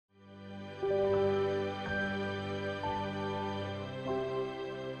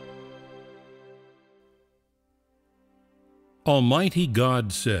Almighty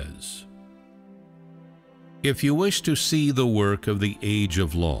God says, "If you wish to see the work of the age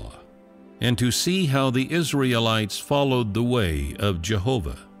of law, and to see how the Israelites followed the way of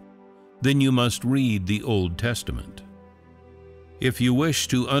Jehovah, then you must read the Old Testament. If you wish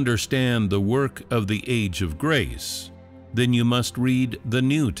to understand the work of the age of grace, then you must read the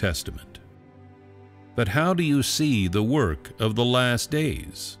New Testament. But how do you see the work of the last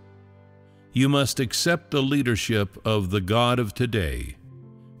days? You must accept the leadership of the God of today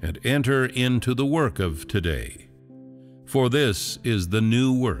and enter into the work of today. For this is the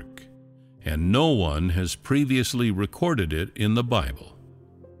new work, and no one has previously recorded it in the Bible.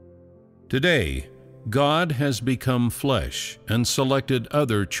 Today, God has become flesh and selected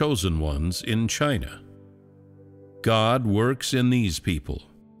other chosen ones in China. God works in these people.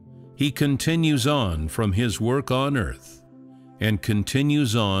 He continues on from His work on earth and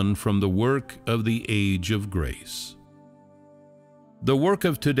continues on from the work of the age of grace. The work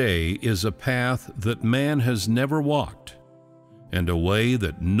of today is a path that man has never walked and a way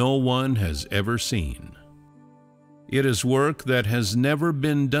that no one has ever seen. It is work that has never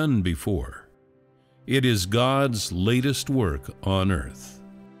been done before. It is God's latest work on earth.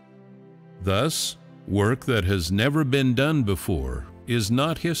 Thus, work that has never been done before is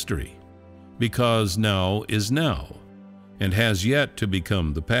not history, because now is now, and has yet to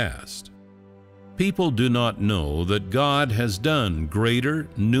become the past. People do not know that God has done greater,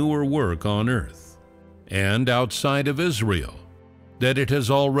 newer work on earth and outside of Israel, that it has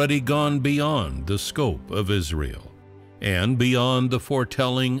already gone beyond the scope of Israel and beyond the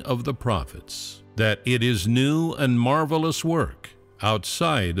foretelling of the prophets, that it is new and marvelous work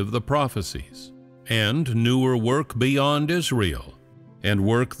outside of the prophecies, and newer work beyond Israel, and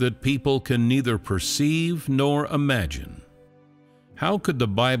work that people can neither perceive nor imagine. How could the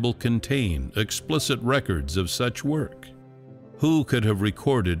Bible contain explicit records of such work? Who could have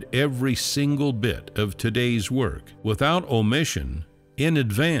recorded every single bit of today's work without omission in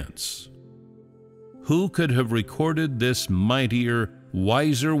advance? Who could have recorded this mightier,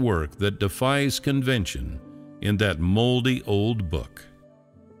 wiser work that defies convention in that moldy old book?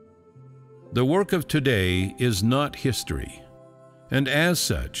 The work of today is not history, and as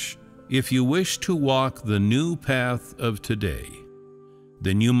such, if you wish to walk the new path of today,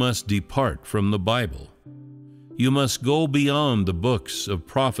 then you must depart from the Bible. You must go beyond the books of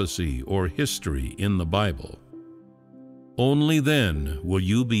prophecy or history in the Bible. Only then will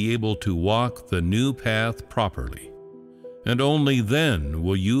you be able to walk the new path properly, and only then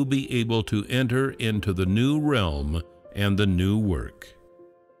will you be able to enter into the new realm and the new work.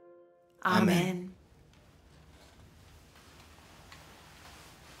 Amen.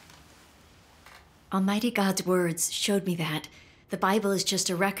 Almighty God's words showed me that the Bible is just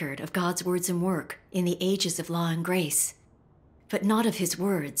a record of God's words and work in the ages of law and grace, but not of His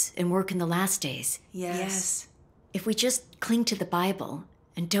words and work in the last days. Yes. If we just cling to the Bible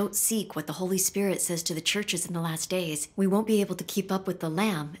and don't seek what the Holy Spirit says to the churches in the last days, we won't be able to keep up with the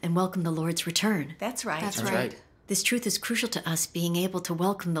Lamb and welcome the Lord's return. That's right. That's right. This truth is crucial to us being able to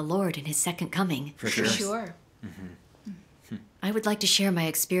welcome the Lord in His second coming. For sure. Sure. I would like to share my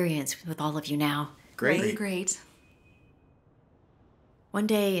experience with all of you now. Great. One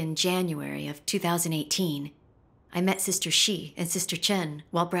day in January of 2018, I met Sister Shi and Sister Chen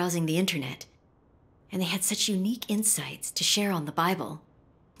while browsing the internet, and they had such unique insights to share on the Bible.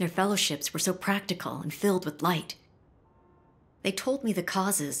 Their fellowships were so practical and filled with light. They told me the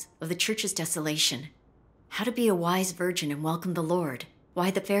causes of the church's desolation, how to be a wise virgin and welcome the Lord, why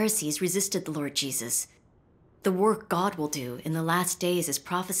the Pharisees resisted the Lord Jesus, the work God will do in the last days as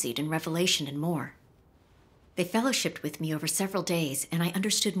prophesied in Revelation, and more. They fellowshipped with me over several days, and I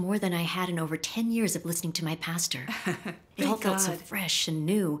understood more than I had in over 10 years of listening to my pastor. It all felt so fresh and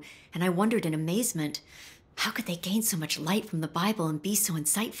new, and I wondered in amazement, how could they gain so much light from the Bible and be so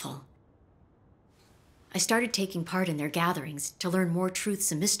insightful? I started taking part in their gatherings to learn more truths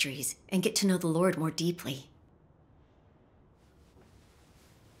and mysteries and get to know the Lord more deeply.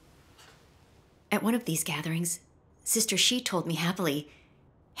 At one of these gatherings, Sister Shi told me happily,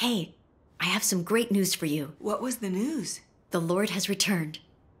 "Hey, I have some great news for you. What was the news? The Lord has returned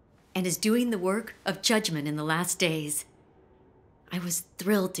and is doing the work of judgment in the last days." I was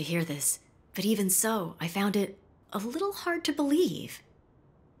thrilled to hear this, but even so, I found it a little hard to believe.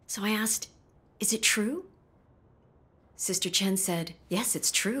 So I asked, "Is it true?" Sister Chen said, "Yes,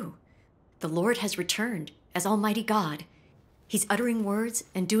 it's true. The Lord has returned as Almighty God. He's uttering words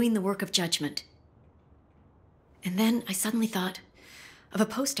and doing the work of judgment." And then I suddenly thought of a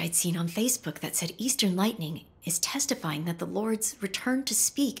post I'd seen on Facebook that said Eastern Lightning is testifying that the Lord's returned to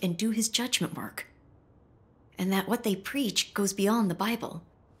speak and do His judgment work. and that what they preach goes beyond the Bible.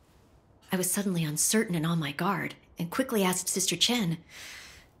 I was suddenly uncertain and on my guard, and quickly asked Sister Chen,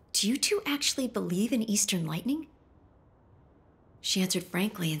 "Do you two actually believe in Eastern lightning?" She answered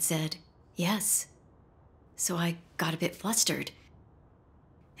frankly and said, "Yes." So I got a bit flustered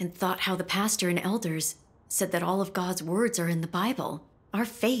and thought how the pastor and elders said that all of God's words are in the Bible. Our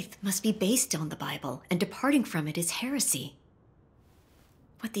faith must be based on the Bible, and departing from it is heresy.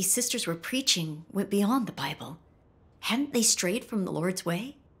 What these sisters were preaching went beyond the Bible. Hadn't they strayed from the Lord's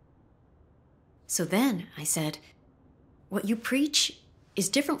way? So then I said, "What you preach is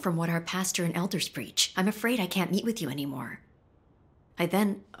different from what our pastor and elders preach. I'm afraid I can't meet with you anymore." I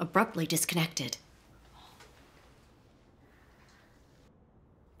then abruptly disconnected.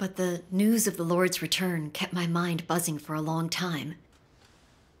 But the news of the Lord's return kept my mind buzzing for a long time.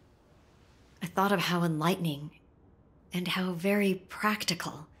 I thought of how enlightening and how very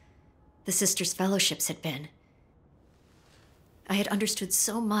practical the sisters' fellowships had been. I had understood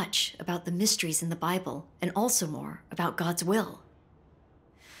so much about the mysteries in the Bible and also more about God's will.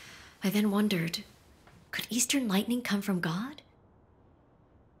 I then wondered, could Eastern lightning come from God?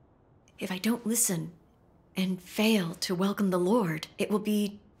 If I don't listen and fail to welcome the Lord, it will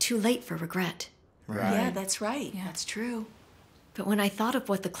be too late for regret. Right. Yeah, that's right. Yeah. That's true. But when I thought of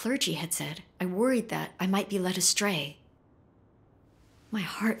what the clergy had said, I worried that I might be led astray. My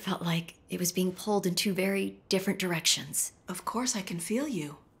heart felt like it was being pulled in two very different directions. Of course, I can feel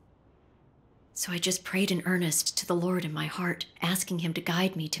you. So I just prayed in earnest to the Lord in my heart, asking Him to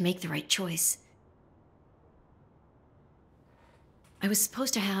guide me to make the right choice. I was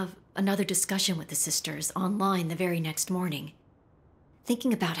supposed to have another discussion with the sisters online the very next morning.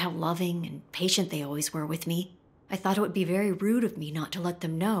 Thinking about how loving and patient they always were with me, I thought it would be very rude of me not to let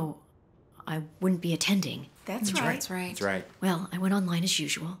them know I wouldn't be attending. That's right. That's right. That's right. Well, I went online as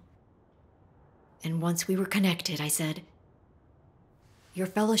usual. And once we were connected, I said, "Your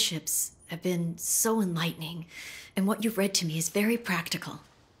fellowships have been so enlightening, and what you've read to me is very practical.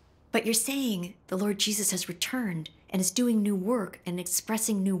 But you're saying the Lord Jesus has returned and is doing new work and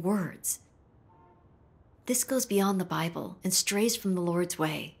expressing new words. This goes beyond the Bible and strays from the Lord's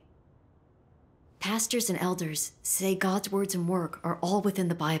way. Pastors and elders say God's words and work are all within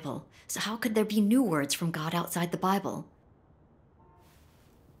the Bible, so how could there be new words from God outside the Bible?"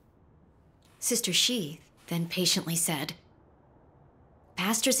 Sister Shi then patiently said,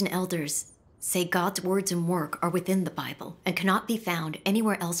 "Pastors and elders say God's words and work are within the Bible and cannot be found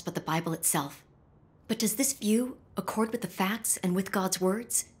anywhere else but the Bible itself. But does this view accord with the facts and with God's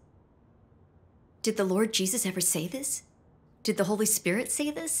words? Did the Lord Jesus ever say this? Did the Holy Spirit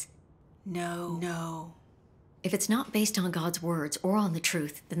say this? No. If it's not based on God's words or on the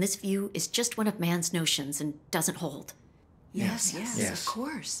truth, then this view is just one of man's notions and doesn't hold. Yes, of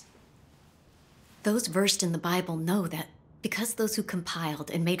course. Those versed in the Bible know that because those who compiled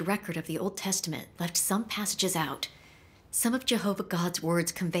and made record of the Old Testament left some passages out, some of Jehovah God's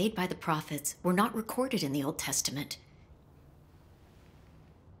words conveyed by the prophets were not recorded in the Old Testament.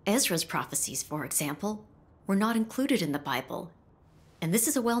 Ezra's prophecies, for example, were not included in the Bible, and this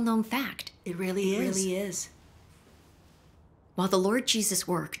is a well-known fact. It really is. While the Lord Jesus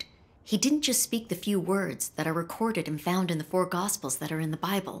worked, He didn't just speak the few words that are recorded and found in the 4 Gospels that are in the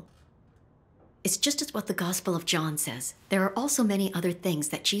Bible. It's just as what the Gospel of John says. There are also many other things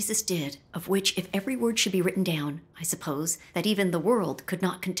that Jesus did, of which if every word should be written down, I suppose, that even the world could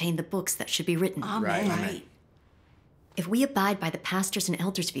not contain the books that should be written. Amen. Right. If we abide by the pastors' and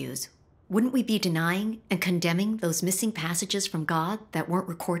elders' views, wouldn't we be denying and condemning those missing passages from God that weren't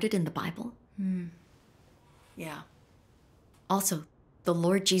recorded in the Bible? Yeah. Also, the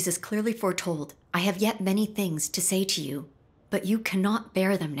Lord Jesus clearly foretold, "I have yet many things to say to you, but you cannot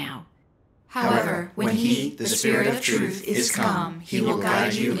bear them now." However, when He, the Spirit of truth, is come, He will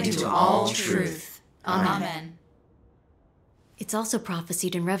guide you into all truth. Amen. It's also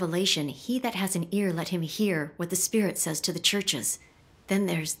prophesied in Revelation, "He that has an ear, let him hear what the Spirit says to the churches." Then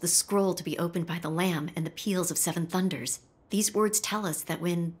there's the scroll to be opened by the Lamb and the peals of 7 thunders. These words tell us that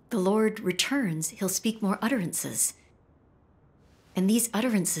when the Lord returns, He'll speak more utterances. And these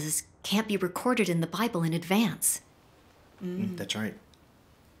utterances can't be recorded in the Bible in advance. That's right.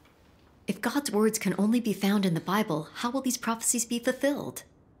 If God's words can only be found in the Bible, how will these prophecies be fulfilled?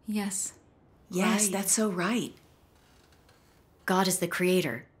 Yes, Right. that's so right. God is the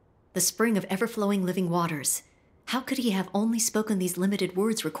creator, the spring of ever-flowing living waters. How could He have only spoken these limited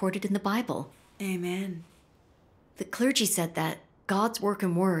words recorded in the Bible? Amen. The clergy said that God's work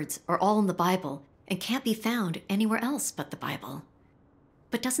and words are all in the Bible and can't be found anywhere else but the Bible.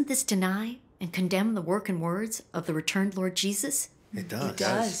 But doesn't this deny and condemn the work and words of the returned Lord Jesus? It does. It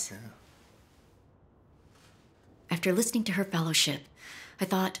does. Yeah. After listening to her fellowship, I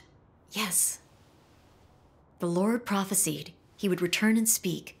thought, yes, the Lord prophesied he would return and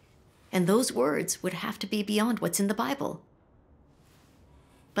speak, and those words would have to be beyond what's in the Bible.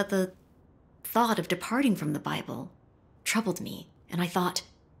 But the thought of departing from the Bible troubled me, and I thought,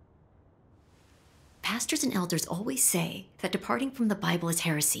 pastors and elders always say that departing from the Bible is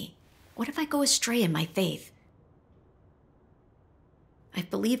heresy. What if I go astray in my faith? I've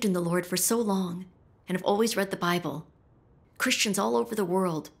believed in the Lord for so long, and have always read the Bible. Christians all over the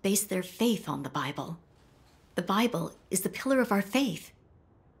world base their faith on the Bible. The Bible is the pillar of our faith.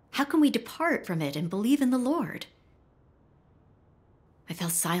 How can we depart from it and believe in the Lord? I fell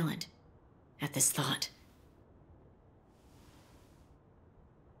silent at this thought.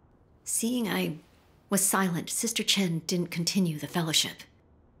 Seeing I was silent, Sister Chen didn't continue the fellowship.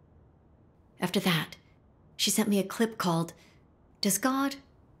 After that, she sent me a clip called, "Does God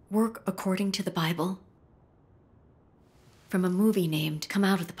Work According to the Bible?" from a movie named Come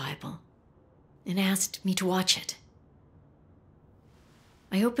Out of the Bible, and asked me to watch it.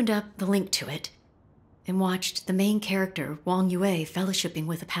 I opened up the link to it and watched the main character, Wang Yue, fellowshipping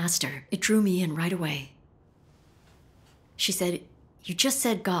with a pastor. It drew me in right away. She said, "You just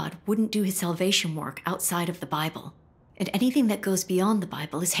said God wouldn't do his salvation work outside of the Bible, and anything that goes beyond the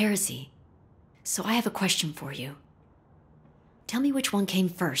Bible is heresy. So I have a question for you. Tell me which one came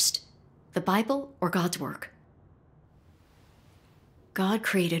first, the Bible or God's work?" God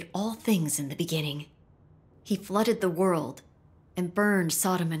created all things in the beginning. He flooded the world and burned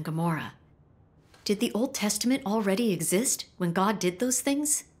Sodom and Gomorrah. Did the Old Testament already exist when God did those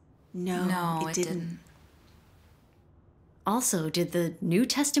things? No, it didn't. Also, did the New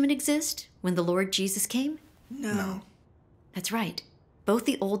Testament exist when the Lord Jesus came? No. That's right. Both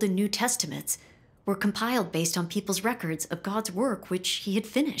the Old and New Testaments were compiled based on people's records of God's work, which he had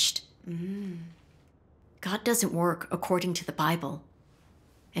finished. God doesn't work according to the Bible,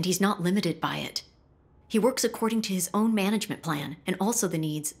 and he's not limited by it. He works according to his own management plan and also the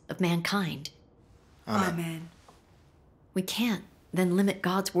needs of mankind. Amen. We can't then limit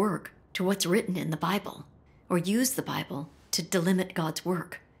God's work to what's written in the Bible, or use the Bible to delimit God's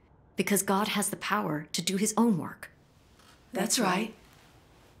work, because God has the power to do his own work. That's right.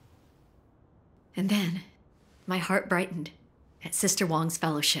 And then my heart brightened at Sister Wang's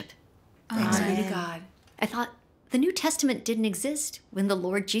fellowship. Thanks be to Amen. God. I thought, the New Testament didn't exist when the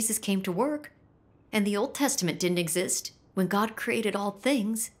Lord Jesus came to work, and the Old Testament didn't exist when God created all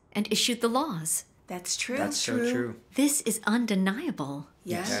things and issued the laws. That's true. That's so true. This is undeniable.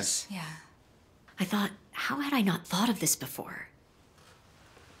 Yes. Yeah. I thought, how had I not thought of this before?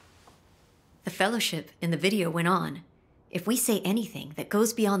 The fellowship in the video went on. If we say anything that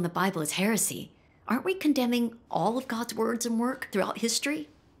goes beyond the Bible is heresy, aren't we condemning all of God's words and work throughout history?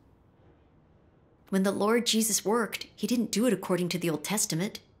 When the Lord Jesus worked, he didn't do it according to the Old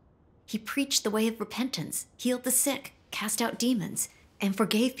Testament. He preached the way of repentance, healed the sick, cast out demons, and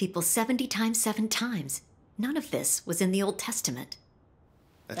forgave people 70 times 7 times. None of this was in the Old Testament.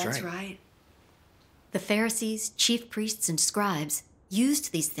 That's right. right. The Pharisees, chief priests, and scribes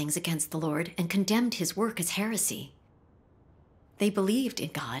used these things against the Lord and condemned his work as heresy. They believed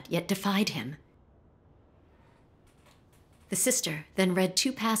in God, yet defied him. The sister then read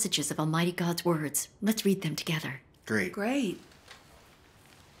 2 passages of Almighty God's words. Let's read them together. Great. Great.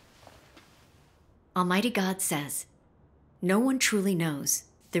 Almighty God says, "No one truly knows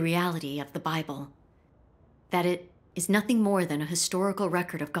the reality of the Bible, that it is nothing more than a historical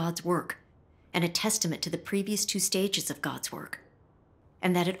record of God's work and a testament to the previous 2 stages of God's work,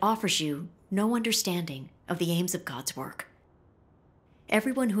 and that it offers you no understanding of the aims of God's work.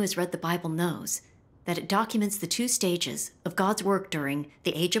 Everyone who has read the Bible knows that it documents the 2 stages of God's work during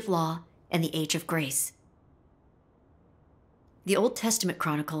the age of law and the age of grace. The Old Testament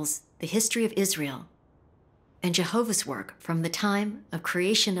chronicles the history of Israel and Jehovah's work from the time of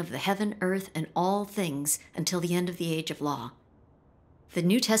creation of the heaven, earth, and all things until the end of the age of law. The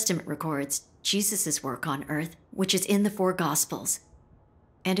New Testament records Jesus' work on earth, which is in the 4 Gospels,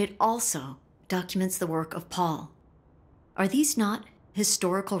 and it also documents the work of Paul. Are these not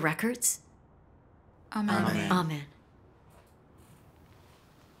historical records?" Amen. Amen. Amen.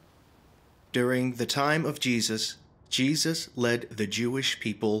 During the time of Jesus, Jesus led the Jewish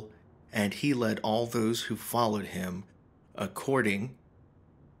people, and he led all those who followed him according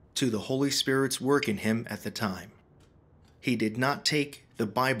to the Holy Spirit's work in him at the time. He did not take the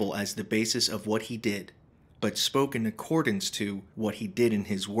Bible as the basis of what he did, but spoke in accordance to what he did in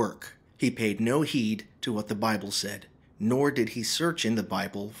his work. He paid no heed to what the Bible said, nor did he search in the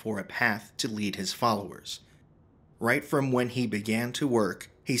Bible for a path to lead his followers. Right from when he began to work,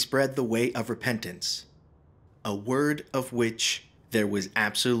 he spread the way of repentance. a word of which there was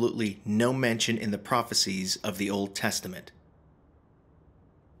absolutely no mention in the prophecies of the Old Testament.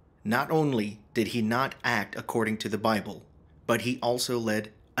 Not only did he not act according to the Bible, but he also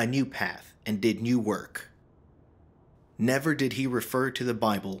led a new path and did new work. Never did he refer to the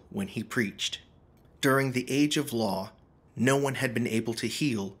Bible when he preached. During the age of law, no one had been able to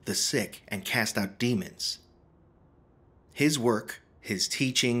heal the sick and cast out demons. His work, his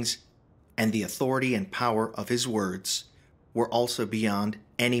teachings, and the authority and power of his words were also beyond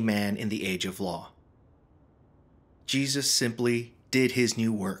any man in the age of law. Jesus simply did his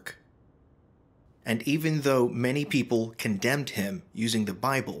new work. And even though many people condemned him using the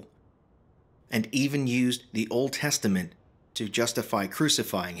Bible, and even used the Old Testament to justify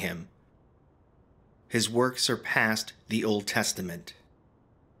crucifying him, his work surpassed the Old Testament.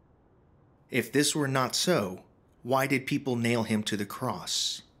 If this were not so, why did people nail him to the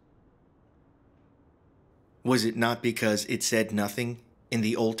cross? Was it not because it said nothing in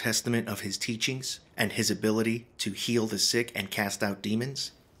the Old Testament of his teachings and his ability to heal the sick and cast out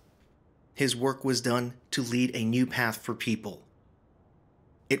demons? His work was done to lead a new path for people.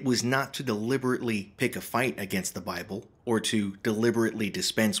 It was not to deliberately pick a fight against the Bible or to deliberately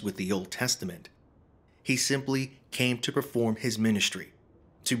dispense with the Old Testament. He simply came to perform his ministry,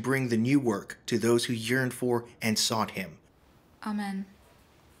 to bring the new work to those who yearned for and sought him. Amen.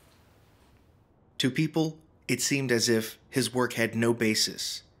 To people, it seemed as if his work had no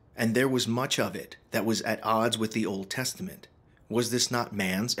basis, and there was much of it that was at odds with the Old Testament. Was this not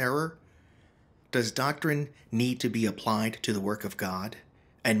man's error? Does doctrine need to be applied to the work of God?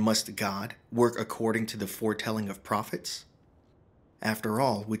 And must God work according to the foretelling of prophets? After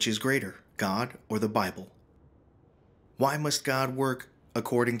all, which is greater, God or the Bible? Why must God work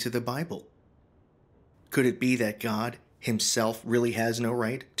according to the Bible? Could it be that God himself really has no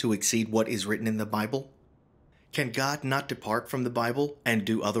right to exceed what is written in the Bible? Can God not depart from the Bible and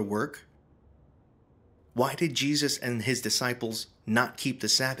do other work? Why did Jesus and his disciples not keep the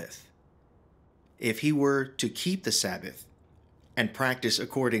Sabbath? If he were to keep the Sabbath and practice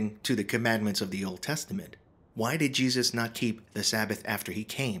according to the commandments of the Old Testament, why did Jesus not keep the Sabbath after he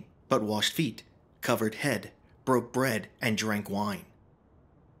came, but washed feet, covered head, broke bread, and drank wine?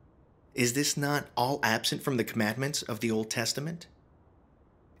 Is this not all absent from the commandments of the Old Testament?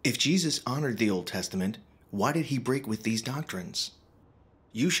 If Jesus honored the Old Testament, why did he break with these doctrines?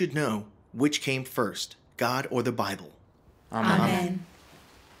 You should know which came first, God or the Bible. Amen. Amen.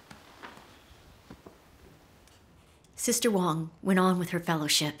 Sister Wong went on with her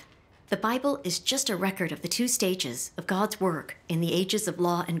fellowship. The Bible is just a record of the two stages of God's work in the ages of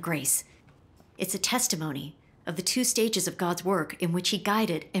law and grace. It's a testimony of the two stages of God's work in which he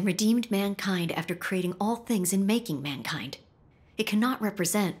guided and redeemed mankind after creating all things and making mankind. It cannot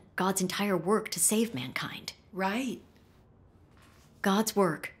represent God's entire work to save mankind. Right. God's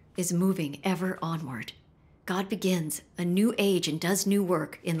work is moving ever onward. God begins a new age and does new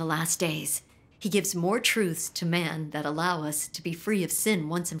work in the last days. He gives more truths to man that allow us to be free of sin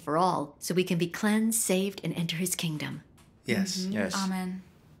once and for all, so we can be cleansed, saved, and enter his kingdom. Yes. Mm-hmm. Yes. Amen.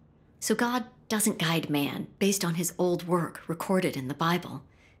 So God doesn't guide man based on his old work recorded in the Bible.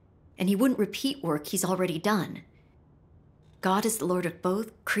 And he wouldn't repeat work he's already done. God is the Lord of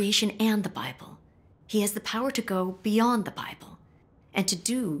both creation and the Bible. He has the power to go beyond the Bible and to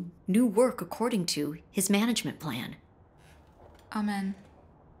do new work according to his management plan. Amen.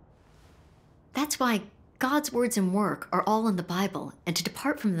 That's why God's words and work are all in the Bible, and to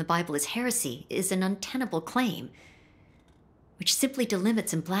depart from the Bible as heresy is an untenable claim, which simply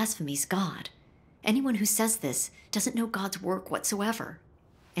delimits and blasphemies God. Anyone who says this doesn't know God's work whatsoever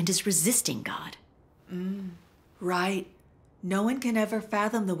and is resisting God. Right. No one can ever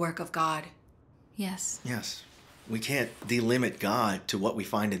fathom the work of God. Yes. Yes. We can't delimit God to what we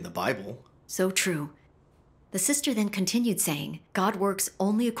find in the Bible. So true. The sister then continued saying, God works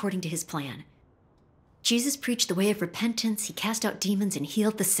only according to his plan. Jesus preached the way of repentance, he cast out demons and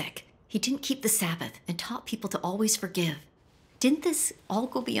healed the sick. He didn't keep the Sabbath and taught people to always forgive. Didn't this all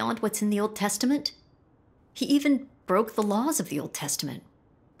go beyond what's in the Old Testament? He even broke the laws of the Old Testament.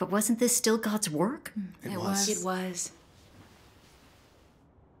 But wasn't this still God's work? It was. It was.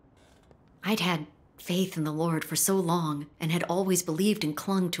 I'd had faith in the Lord for so long and had always believed and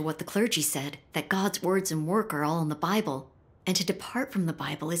clung to what the clergy said, that God's words and work are all in the Bible, and to depart from the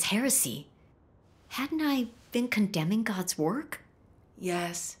Bible is heresy. Hadn't I been condemning God's work?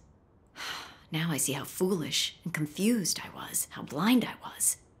 Yes. Now I see how foolish and confused I was, how blind I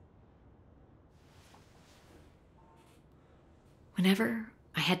was. Whenever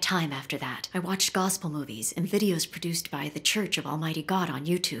I had time after that, I watched gospel movies and videos produced by the Church of Almighty God on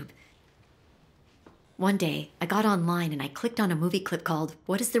YouTube. One day, I got online and I clicked on a movie clip called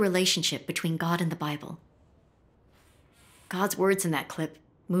 "What is the Relationship Between God and the Bible?" God's words in that clip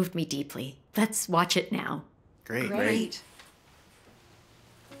moved me deeply. Let's watch it now. Great.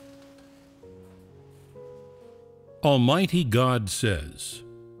 Almighty God says,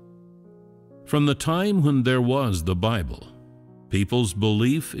 "From the time when there was the Bible, people's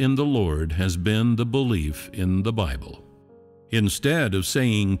belief in the Lord has been the belief in the Bible. Instead of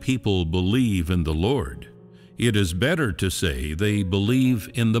saying people believe in the Lord, it is better to say they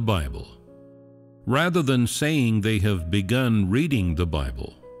believe in the Bible. Rather than saying they have begun reading the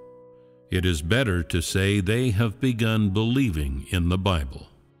Bible, it is better to say they have begun believing in the Bible.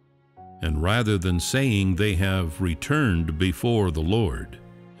 And rather than saying they have returned before the Lord,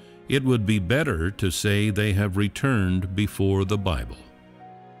 it would be better to say they have returned before the Bible.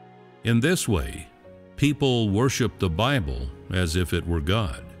 In this way, people worship the Bible as if it were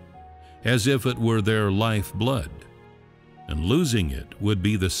God, as if it were their lifeblood, and losing it would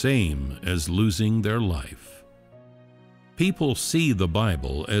be the same as losing their life. People see the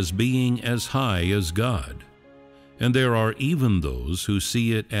Bible as being as high as God, and there are even those who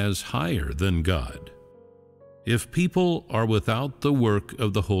see it as higher than God. If people are without the work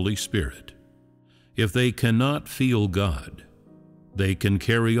of the Holy Spirit, if they cannot feel God, they can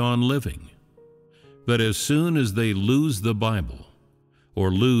carry on living. But as soon as they lose the Bible,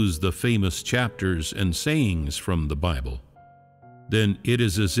 or lose the famous chapters and sayings from the Bible, then it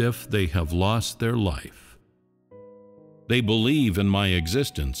is as if they have lost their life. They believe in my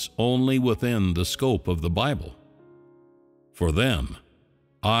existence only within the scope of the Bible. For them,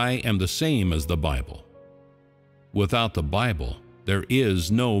 I am the same as the Bible. Without the Bible, there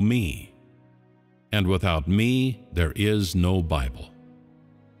is no me, and without me, there is no Bible.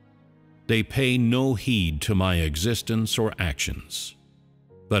 They pay no heed to my existence or actions,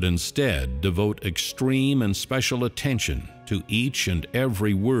 but instead devote extreme and special attention to each and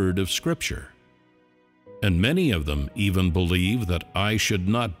every word of Scripture. And many of them even believe that I should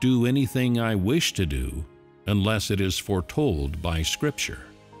not do anything I wish to do unless it is foretold by Scripture.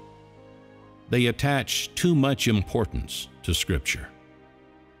 They attach too much importance to Scripture.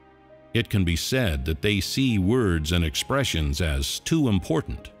 It can be said that they see words and expressions as too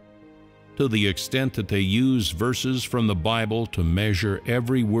important, to the extent that they use verses from the Bible to measure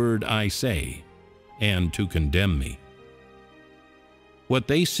every word I say and to condemn me. What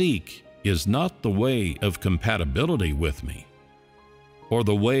they seek is not the way of compatibility with me, or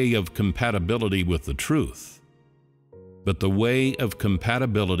the way of compatibility with the truth, but the way of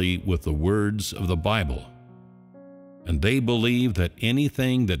compatibility with the words of the Bible. And they believe that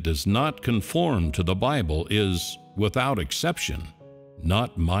anything that does not conform to the Bible is, without exception,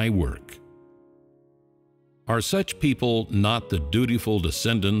 not my work. Are such people not the dutiful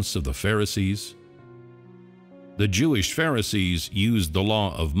descendants of the Pharisees? The Jewish Pharisees used the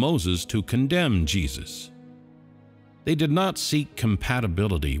law of Moses to condemn Jesus. They did not seek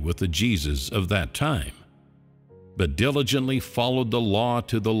compatibility with the Jesus of that time, but diligently followed the law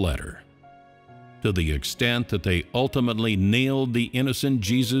to the letter, to the extent that they ultimately nailed the innocent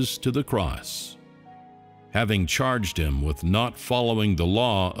Jesus to the cross, having charged him with not following the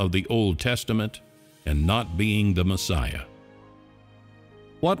law of the Old Testament and not being the Messiah.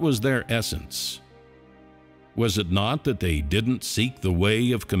 What was their essence? Was it not that they didn't seek the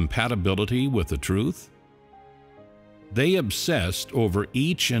way of compatibility with the truth? They obsessed over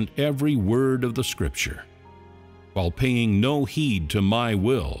each and every word of the Scripture, while paying no heed to my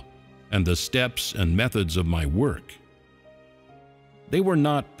will and the steps and methods of my work. They were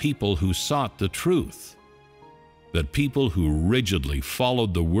not people who sought the truth, but people who rigidly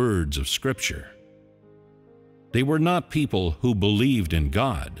followed the words of Scripture. They were not people who believed in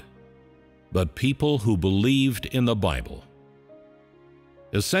God, but people who believed in the Bible.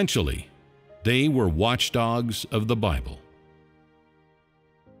 Essentially, they were watchdogs of the Bible.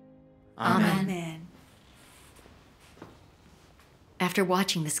 Amen. After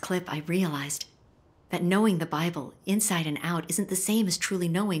watching this clip, I realized that knowing the Bible inside and out isn't the same as truly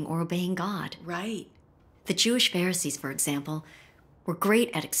knowing or obeying God. Right. The Jewish Pharisees, for example, were great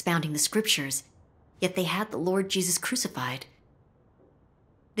at expounding the Scriptures, yet they had the Lord Jesus crucified.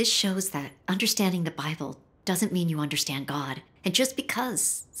 This shows that understanding the Bible doesn't mean you understand God. And just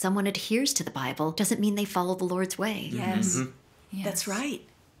because someone adheres to the Bible doesn't mean they follow the Lord's way. Yes. Yes. That's right.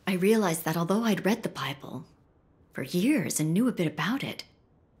 I realized that although I'd read the Bible for years and knew a bit about it,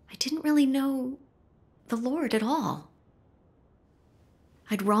 I didn't really know the Lord at all.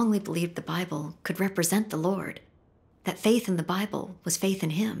 I'd wrongly believed the Bible could represent the Lord, that faith in the Bible was faith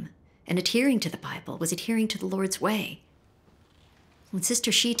in Him, and adhering to the Bible was adhering to the Lord's way. When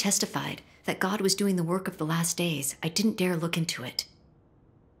Sister She testified, that God was doing the work of the last days, I didn't dare look into it.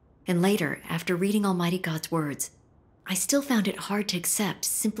 And later, after reading Almighty God's words, I still found it hard to accept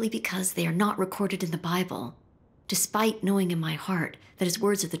simply because they are not recorded in the Bible, despite knowing in my heart that his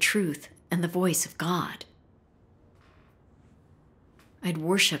words are the truth and the voice of God. I'd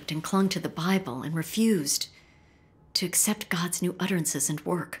worshipped and clung to the Bible and refused to accept God's new utterances and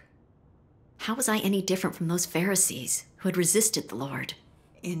work. How was I any different from those Pharisees who had resisted the Lord?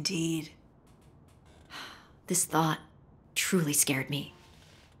 Indeed. This thought truly scared me.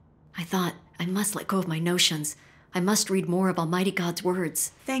 I thought, I must let go of my notions. I must read more of Almighty God's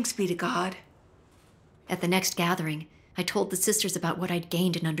words. Thanks be to God. At the next gathering, I told the sisters about what I'd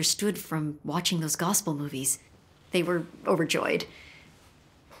gained and understood from watching those gospel movies. They were overjoyed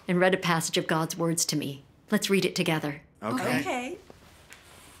and read a passage of God's words to me. Let's read it together. Okay.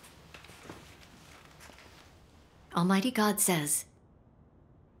 Almighty God says,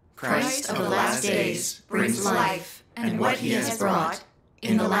 Christ of the last days brings life, and what he has brought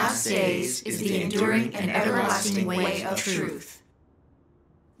in the last days is the enduring and everlasting way of truth.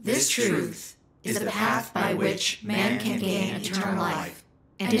 This truth is the path by which man can gain eternal life,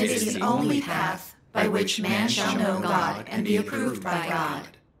 and it is the only path by which man shall know God and be approved by God.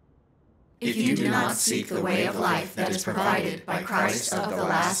 If you do not seek the way of life that is provided by Christ of the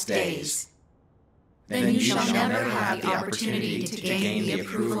last days, then you shall never have the opportunity to gain the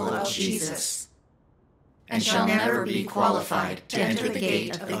approval of Jesus, and shall never be qualified to enter the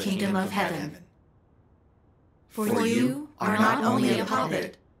gate of the kingdom of heaven. For you are not only a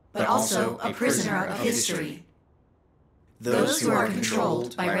puppet, but also a prisoner of history. Those who are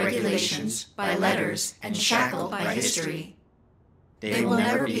controlled by regulations, by letters, and shackled by history, they will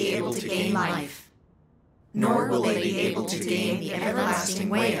never be able to gain life, nor will they be able to gain the everlasting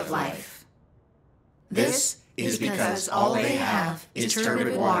way of life. This is because all they have is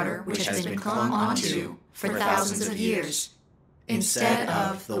turbid water which has been clung onto for thousands of years, instead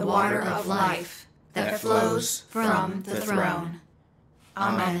of the water of life that flows from the throne.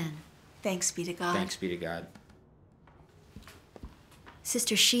 Amen. Thanks be to God. Thanks be to God.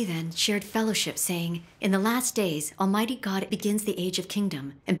 Sister She then shared fellowship, saying, in the last days, Almighty God begins the age of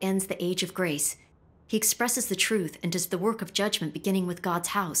kingdom and ends the age of grace. He expresses the truth and does the work of judgment beginning with God's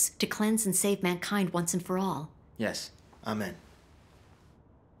house to cleanse and save mankind once and for all. Yes. Amen.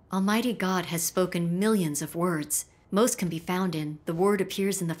 Almighty God has spoken millions of words. Most can be found in The Word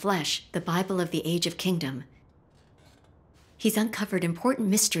Appears in the Flesh, the Bible of the Age of Kingdom. He's uncovered important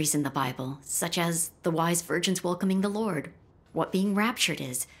mysteries in the Bible, such as the wise virgins welcoming the Lord, what being raptured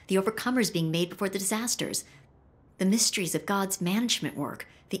is, the overcomers being made before the disasters, the mysteries of God's management work,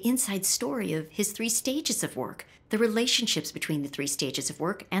 the inside story of his 3 stages of work, the relationships between the 3 stages of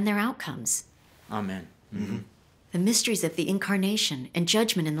work and their outcomes. Amen. Mm-hmm. The mysteries of the incarnation and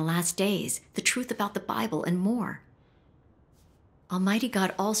judgment in the last days, the truth about the Bible, and more. Almighty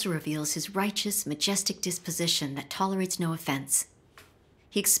God also reveals his righteous, majestic disposition that tolerates no offense.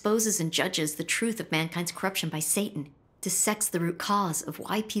 He exposes and judges the truth of mankind's corruption by Satan, dissects the root cause of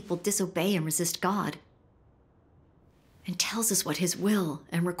why people disobey and resist God, and tells us what his will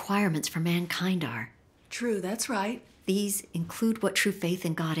and requirements for mankind are. True, that's right. These include what true faith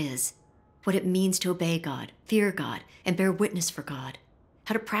in God is, what it means to obey God, fear God, and bear witness for God,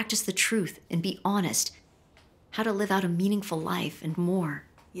 how to practice the truth and be honest, how to live out a meaningful life, and more.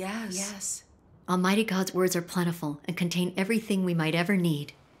 Yes. Almighty God's words are plentiful and contain everything we might ever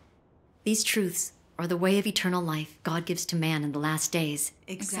need. These truths are the way of eternal life God gives to man in the last days.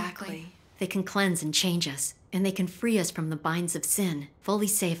 Exactly. They can cleanse and change us, and they can free us from the binds of sin, fully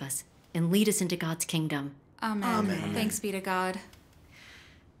save us, and lead us into God's kingdom. Amen. Amen. Thanks be to God.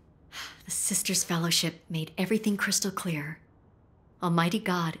 The Sisters' Fellowship made everything crystal clear. Almighty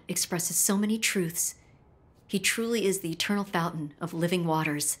God expresses so many truths. He truly is the eternal fountain of living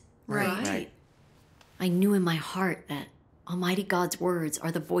waters. Right. I knew in my heart that Almighty God's words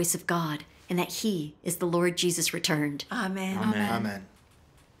are the voice of God, and that he is the Lord Jesus returned. Amen. Amen.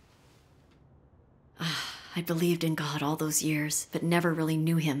 I believed in God all those years, but never really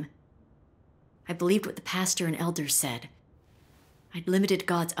knew him. I believed what the pastor and elders said. I'd limited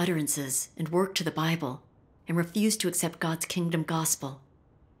God's utterances and worked to the Bible, and refused to accept God's kingdom gospel.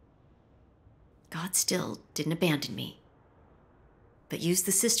 God still didn't abandon me, but used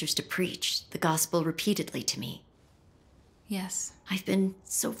the sisters to preach the gospel repeatedly to me. Yes. I've been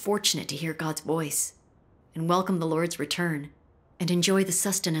so fortunate to hear God's voice, and welcome the Lord's return, and enjoy the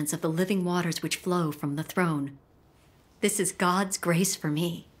sustenance of the living waters which flow from the throne. This is God's grace for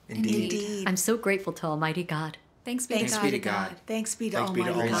me. Indeed. I'm so grateful to Almighty God. Thanks be Thanks to be God. to God. Thanks be to Thanks be to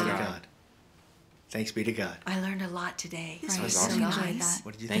Almighty Almighty God. God. Thanks be to God. I learned a lot today. This Right. was So awesome. enjoyed Guys. that.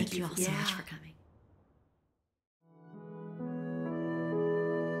 What did you Thank think? you all so Yeah. much for coming.